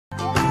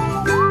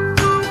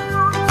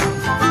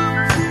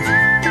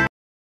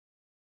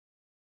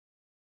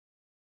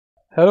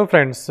Hello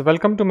friends,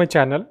 welcome to my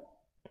channel,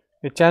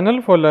 a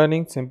channel for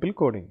learning simple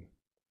coding.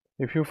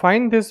 If you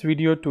find this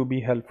video to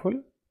be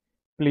helpful,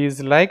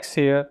 please like,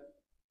 share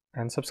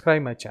and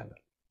subscribe my channel.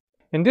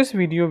 In this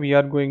video, we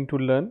are going to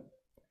learn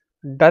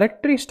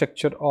directory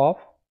structure of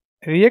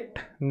React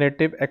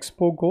Native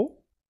Expo Go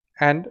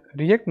and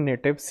React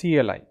Native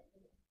CLI.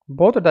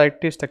 Both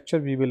directory structure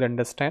we will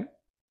understand,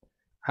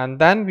 and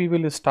then we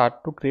will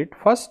start to create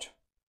first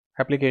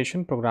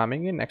application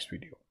programming in next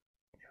video.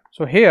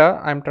 So here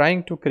I am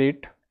trying to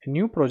create a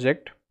new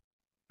project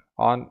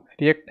on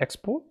React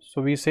Expo.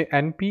 So we say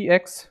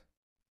npx,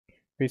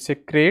 we say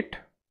create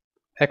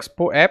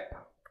expo app,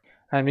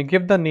 and we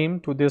give the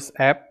name to this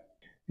app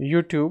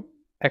YouTube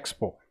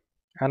Expo,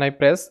 and I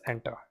press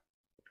enter.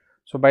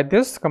 So by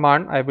this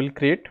command I will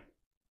create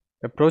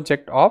a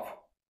project of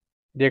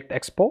React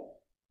Expo.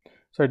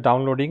 So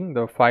downloading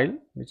the file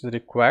which is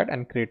required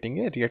and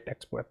creating a React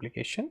Expo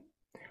application.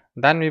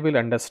 Then we will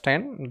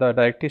understand the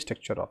directory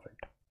structure of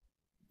it.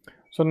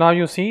 So now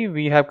you see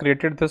we have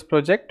created this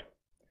project.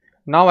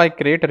 Now I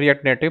create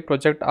React Native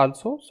project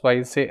also. So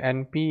I say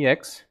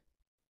npx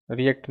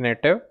React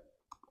Native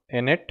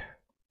init,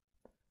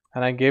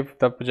 and I give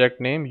the project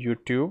name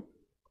YouTube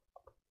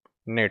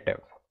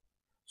Native.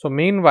 So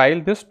meanwhile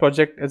this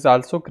project is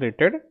also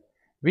created,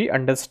 we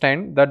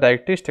understand the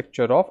directory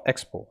structure of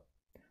Expo.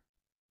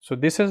 So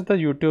this is the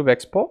YouTube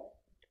Expo.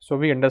 So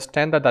we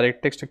understand the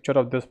directory structure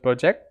of this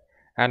project,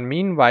 and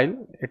meanwhile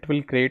it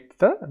will create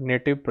the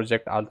native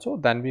project also.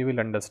 Then we will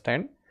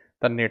understand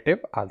the native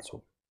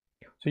also.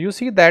 So you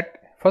see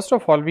that first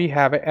of all we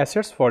have a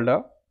assets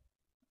folder.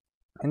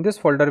 In this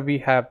folder we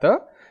have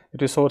the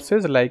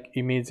resources like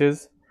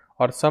images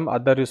or some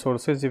other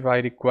resources. If I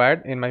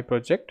required in my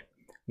project,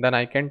 then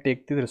I can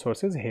take the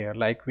resources here,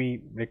 like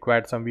we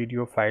required some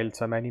video file,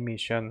 some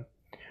animation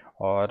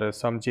or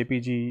some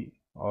JPG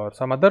or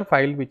some other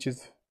file which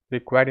is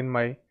required in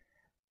my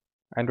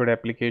Android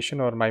application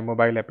or my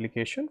mobile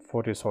application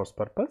for resource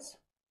purpose.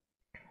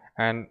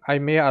 And I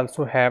may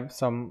also have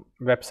some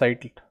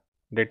website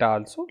data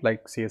also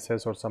like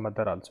CSS or some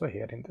other also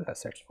here in the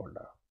assets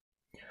folder.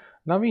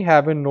 Now we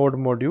have a node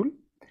module.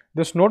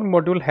 This node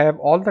module have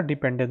all the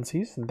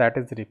dependencies that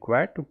is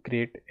required to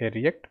create a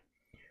React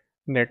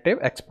Native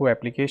Expo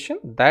application.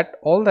 That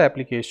all the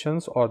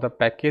applications or the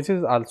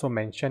packages also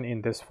mentioned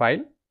in this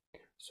file.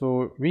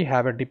 So we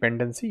have a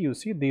dependency, you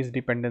see these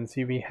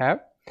dependency we have,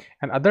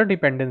 and other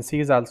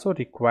dependencies also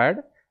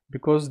required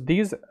because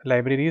these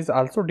libraries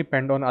also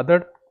depend on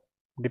other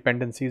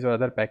dependencies or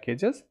other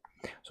packages.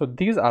 So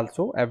these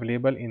also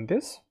available in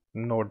this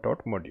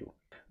node.module.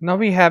 Now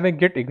we have a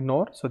git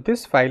ignore. So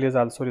this file is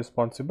also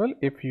responsible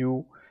if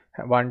you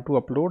want to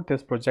upload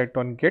this project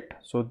on Git.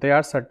 So there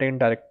are certain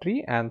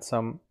directory and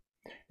some,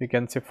 you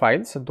can say,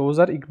 files. So those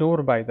are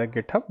ignored by the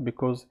GitHub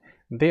because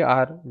they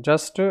are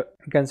just you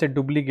can say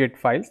duplicate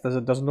files,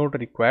 does not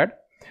required.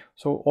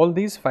 So all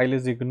these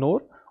files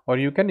ignore, or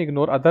you can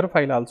ignore other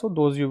file also.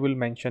 Those you will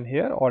mention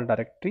here, all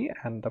directory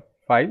and the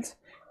files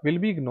will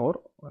be ignored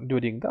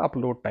during the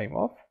upload time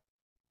of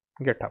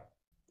GitHub.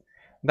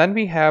 Then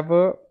we have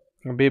a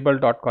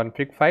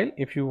babel.config file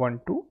if you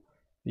want to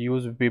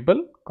use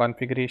Babel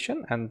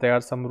configuration, and there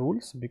are some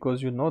rules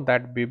because you know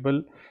that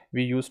Babel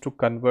we used to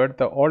convert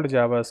the old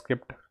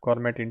JavaScript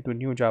format into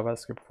new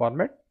JavaScript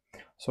format.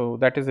 So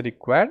that is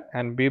required,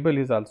 and Babel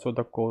is also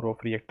the core of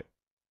React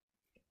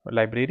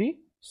library.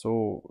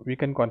 So we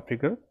can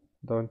configure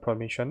the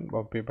information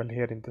of Babel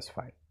here in this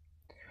file.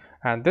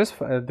 And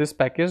this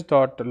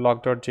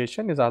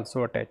package.log.json is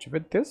also attached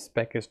with this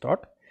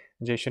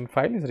package.json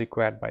file is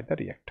required by the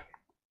React.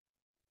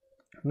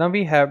 Now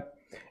we have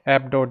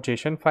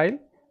app.json file.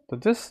 So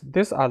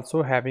this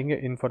also having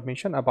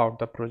information about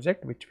the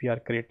project which we are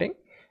creating,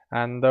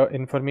 and the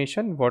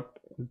information what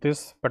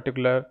this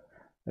particular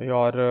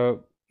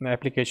your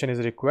application is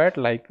required,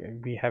 like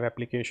we have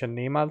application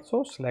name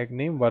also, slide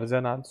name,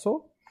 version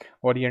also,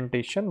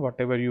 orientation,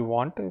 whatever you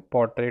want,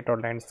 portrait or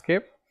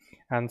landscape,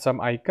 and some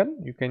icon.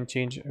 You can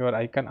change your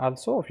icon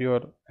also of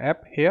your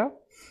app here.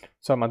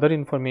 Some other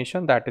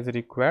information that is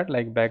required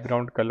like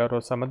background color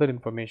or some other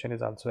information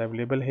is also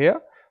available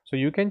here. So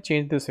you can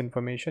change this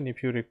information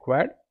if you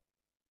required,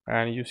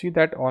 and you see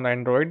that on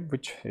Android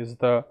which is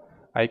the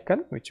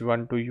icon which you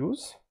want to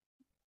use.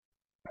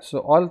 So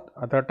all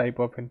other type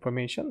of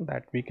information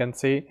that we can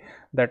say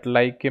that,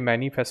 like a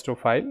manifesto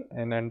file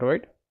in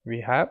Android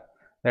we have,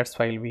 that's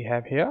file we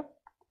have here.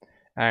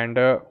 And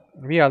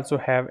we also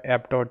have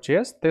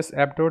app.js. This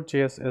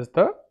app.js is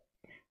the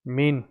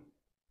main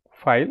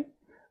file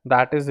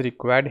that is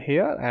required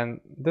here, and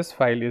this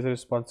file is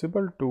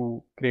responsible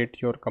to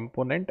create your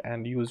component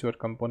and use your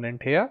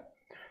component here.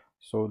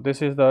 So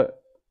this is the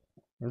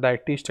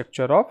directory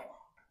structure of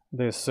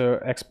this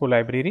Expo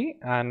library,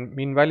 and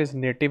meanwhile is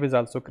native is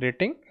also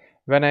creating.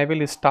 When I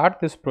will start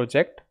this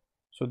project,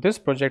 so this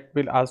project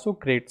will also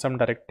create some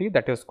directory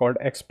that is called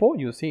Expo.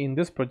 You see in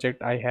this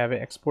project I have a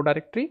Expo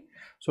directory.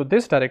 So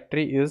this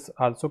directory is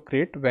also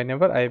create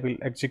whenever I will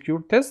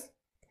execute this,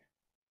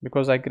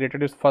 because I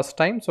created it first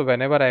time. So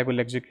whenever I will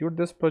execute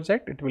this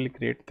project, it will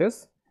create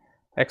this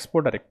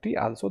Expo directory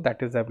also,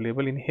 that is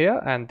available in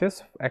here. And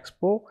this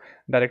Expo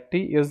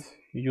directory is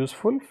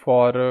useful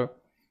for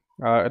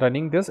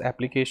running this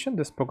application,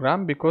 this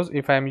program, because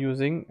if I am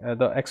using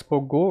the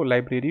Expo Go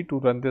library to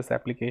run this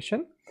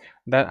application,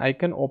 then I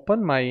can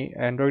open my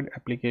Android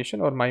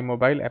application or my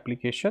mobile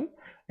application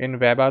in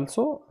web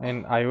also,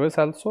 in iOS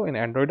also, in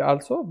Android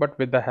also, but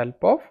with the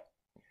help of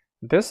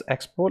this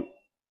Expo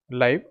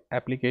live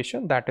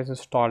application that is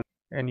installed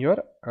in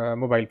your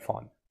mobile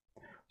phone.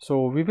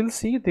 So we will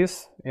see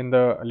this in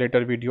the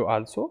later video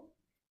also,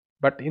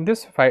 but in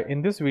this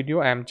video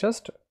I am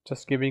just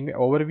giving an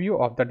overview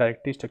of the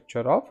directory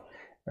structure of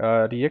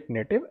React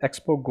Native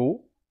Expo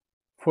Go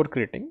for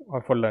creating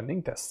or for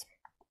learning this.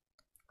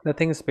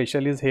 Nothing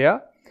special is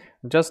here,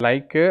 just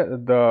like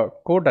the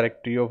code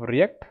directory of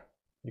React,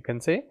 you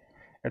can say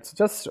it's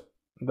just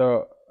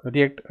the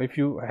React. If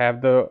you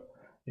have the,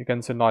 you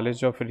can say,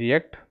 knowledge of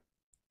React,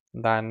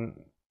 then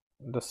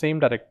the same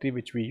directory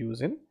which we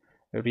use in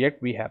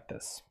React, we have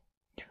this.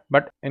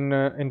 But in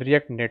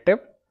React Native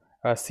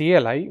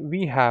CLI,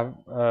 we have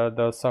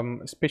the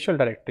some special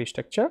directory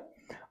structure,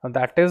 and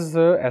that is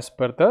as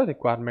per the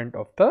requirement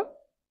of the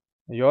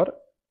your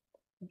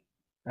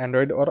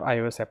Android or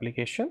iOS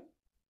application,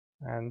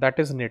 and that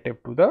is native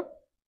to the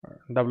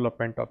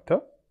development of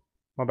the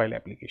mobile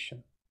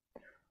application.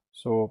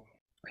 So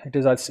it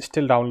is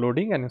still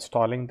downloading and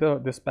installing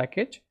this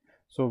package.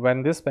 So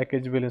when this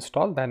package will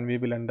install, then we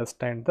will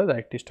understand the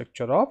directory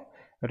structure of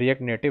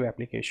React Native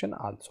application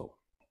also.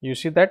 You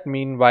see that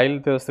meanwhile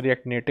this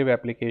React Native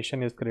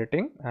application is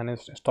creating and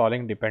is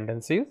installing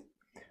dependencies,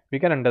 we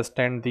can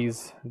understand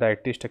these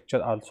directory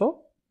structure also.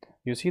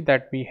 You see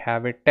that we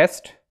have a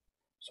test.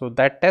 So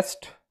that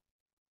test,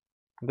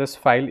 this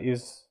file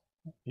is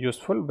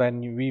useful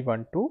when we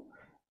want to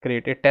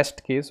create a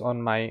test case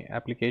on my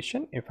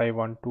application. If I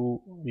want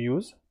to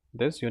use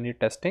this unit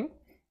testing,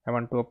 I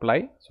want to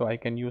apply, so I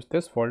can use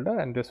this folder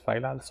and this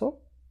file also.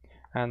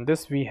 And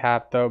this we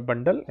have the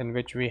bundle in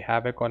which we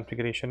have a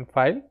configuration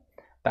file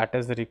that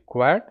is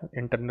required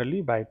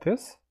internally by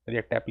this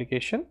React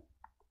application.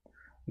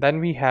 Then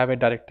we have a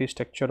directory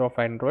structure of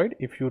Android.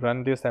 If you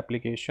run this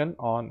application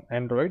on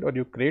Android, or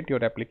you create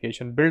your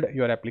application, build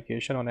your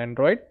application on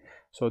Android,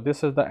 so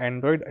this is the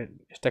Android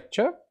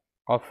structure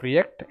of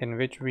React, in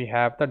which we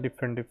have the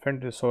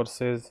different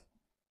resources,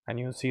 and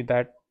you see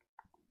that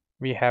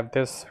we have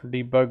this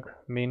debug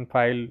main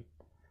file,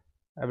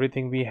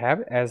 everything we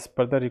have as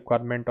per the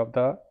requirement of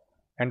the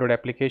Android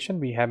application.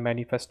 We have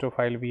manifesto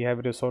file, we have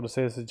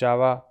resources,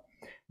 Java,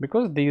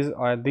 because these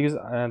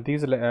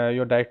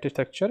your directory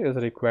structure is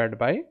required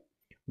by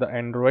the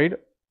Android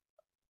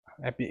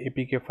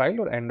APK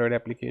file or Android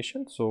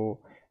application. So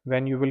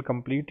when you will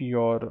complete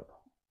your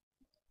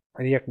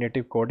React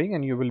Native coding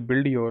and you will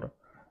build your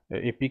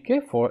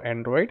APK for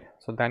Android,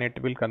 so then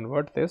it will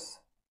convert this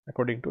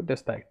according to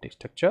this directory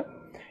structure.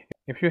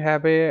 If you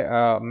have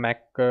a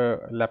Mac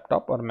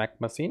laptop or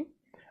Mac machine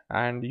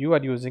and you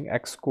are using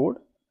Xcode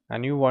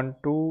and you want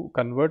to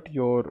convert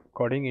your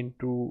coding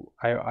into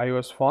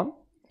iOS phone,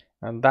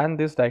 and then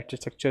this directory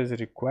structure is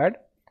required.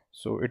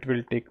 So it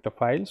will take the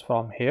files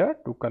from here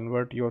to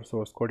convert your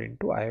source code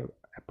into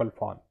Apple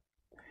phone.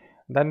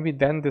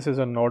 Then this is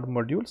a node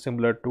module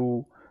similar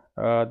to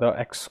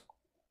the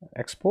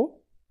Expo,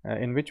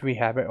 in which we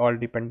have all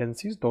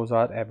dependencies. Those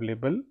are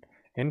available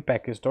in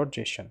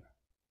package.json.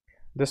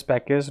 This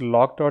package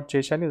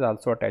log.json is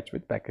also attached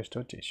with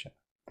package.json.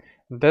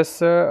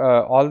 This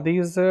all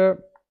these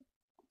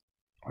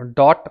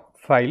dot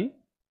file,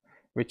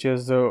 which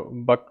is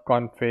buck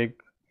config,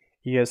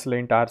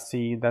 ESLint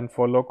RC, then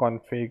follow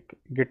config,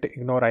 git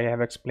ignore. I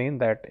have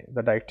explained that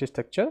the directory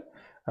structure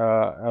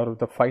or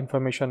the file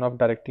information of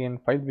directory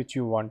and file which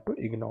you want to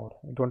ignore,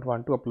 you don't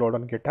want to upload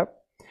on GitHub.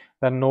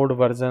 Then node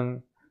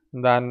version,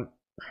 then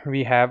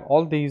we have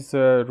all these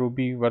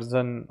Ruby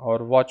version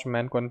or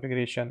Watchman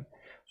configuration.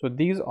 So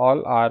these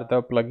all are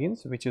the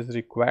plugins which is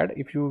required.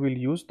 If you will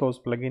use those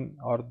plugin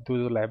or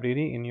those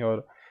library in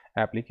your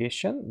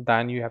application,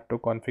 then you have to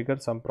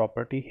configure some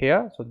property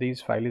here. So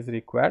these file is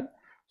required.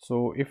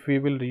 So if we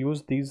will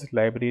use these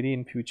library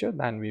in future,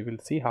 then we will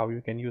see how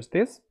you can use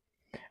this.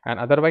 And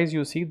otherwise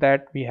you see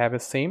that we have a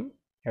same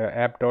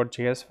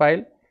app.js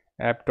file,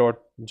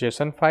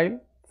 app.json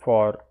file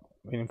for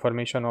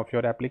information of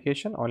your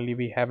application. Only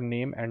we have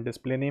name and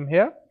display name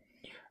here.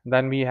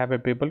 Then we have a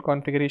Babel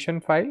configuration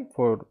file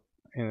for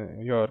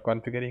your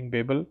configuring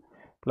Babel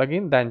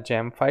plugin. Then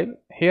gem file.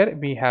 Here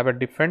we have a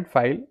different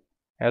file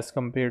as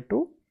compared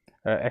to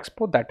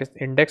Expo, that is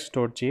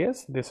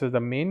index.js. This is the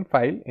main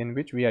file in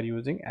which we are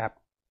using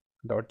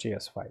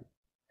app.js file.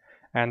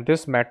 And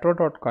this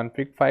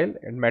metro.config file,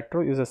 and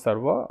metro is a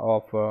server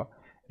of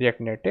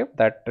React Native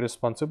that is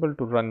responsible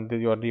to run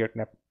your React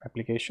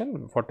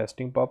application for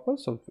testing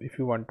purpose. So if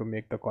you want to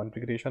make the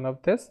configuration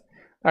of this,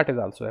 that is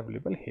also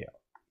available here.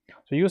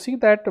 So you see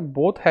that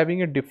both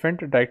having a different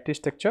directory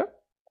structure.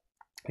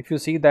 If you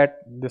see that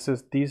this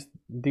is these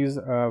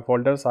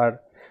folders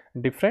are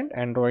different,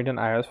 Android and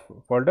iOS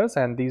folders,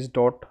 and these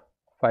dot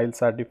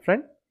files are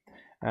different,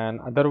 and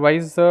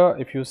otherwise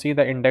if you see,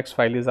 the index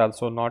file is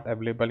also not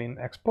available in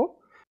Expo.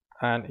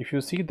 And if you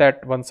see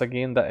that once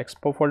again the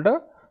Expo folder,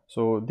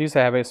 so these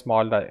have a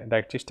small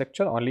directory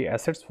structure, only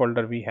assets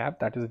folder we have,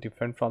 that is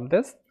different from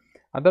this.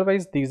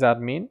 Otherwise these are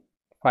main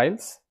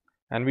files,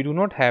 and we do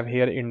not have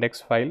here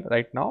index file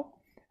right now,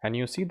 and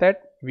you see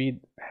that we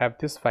have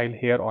this file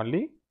here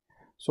only.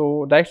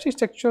 So directory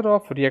structure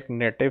of React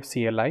Native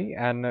CLI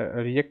and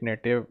React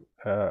Native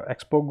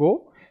Expo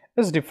Go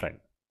is different,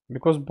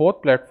 because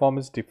both platform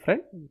is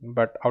different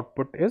but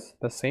output is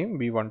the same.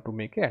 We want to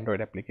make an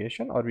Android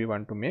application, or we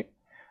want to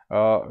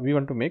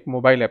make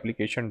mobile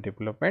application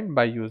development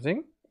by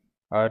using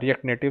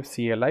React Native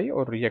CLI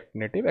or React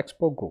Native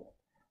Expo Go.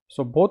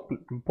 So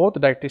both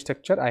directory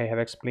structure I have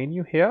explained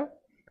you here,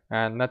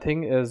 and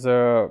nothing is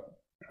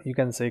you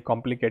can say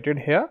complicated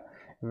here.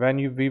 When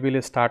we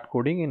will start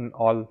coding in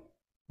all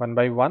one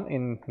by one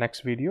in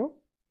next video,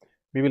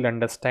 we will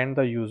understand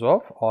the use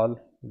of all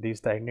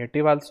these, the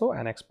native also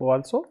and Expo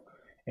also.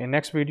 In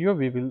next video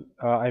we will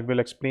I will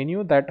explain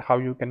you that how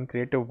you can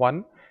create a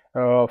one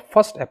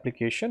first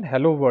application,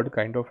 hello world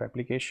kind of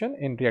application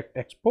in React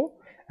Expo,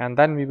 and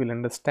then we will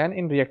understand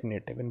in React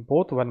Native. In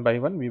both one by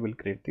one we will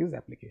create these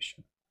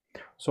application.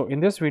 So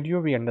in this video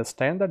we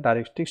understand the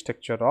directory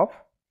structure of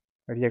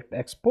React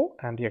Expo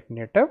and React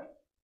Native.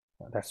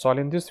 That's all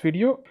in this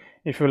video.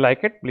 If you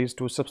like it, please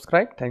do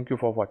subscribe. Thank you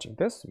for watching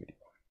this video.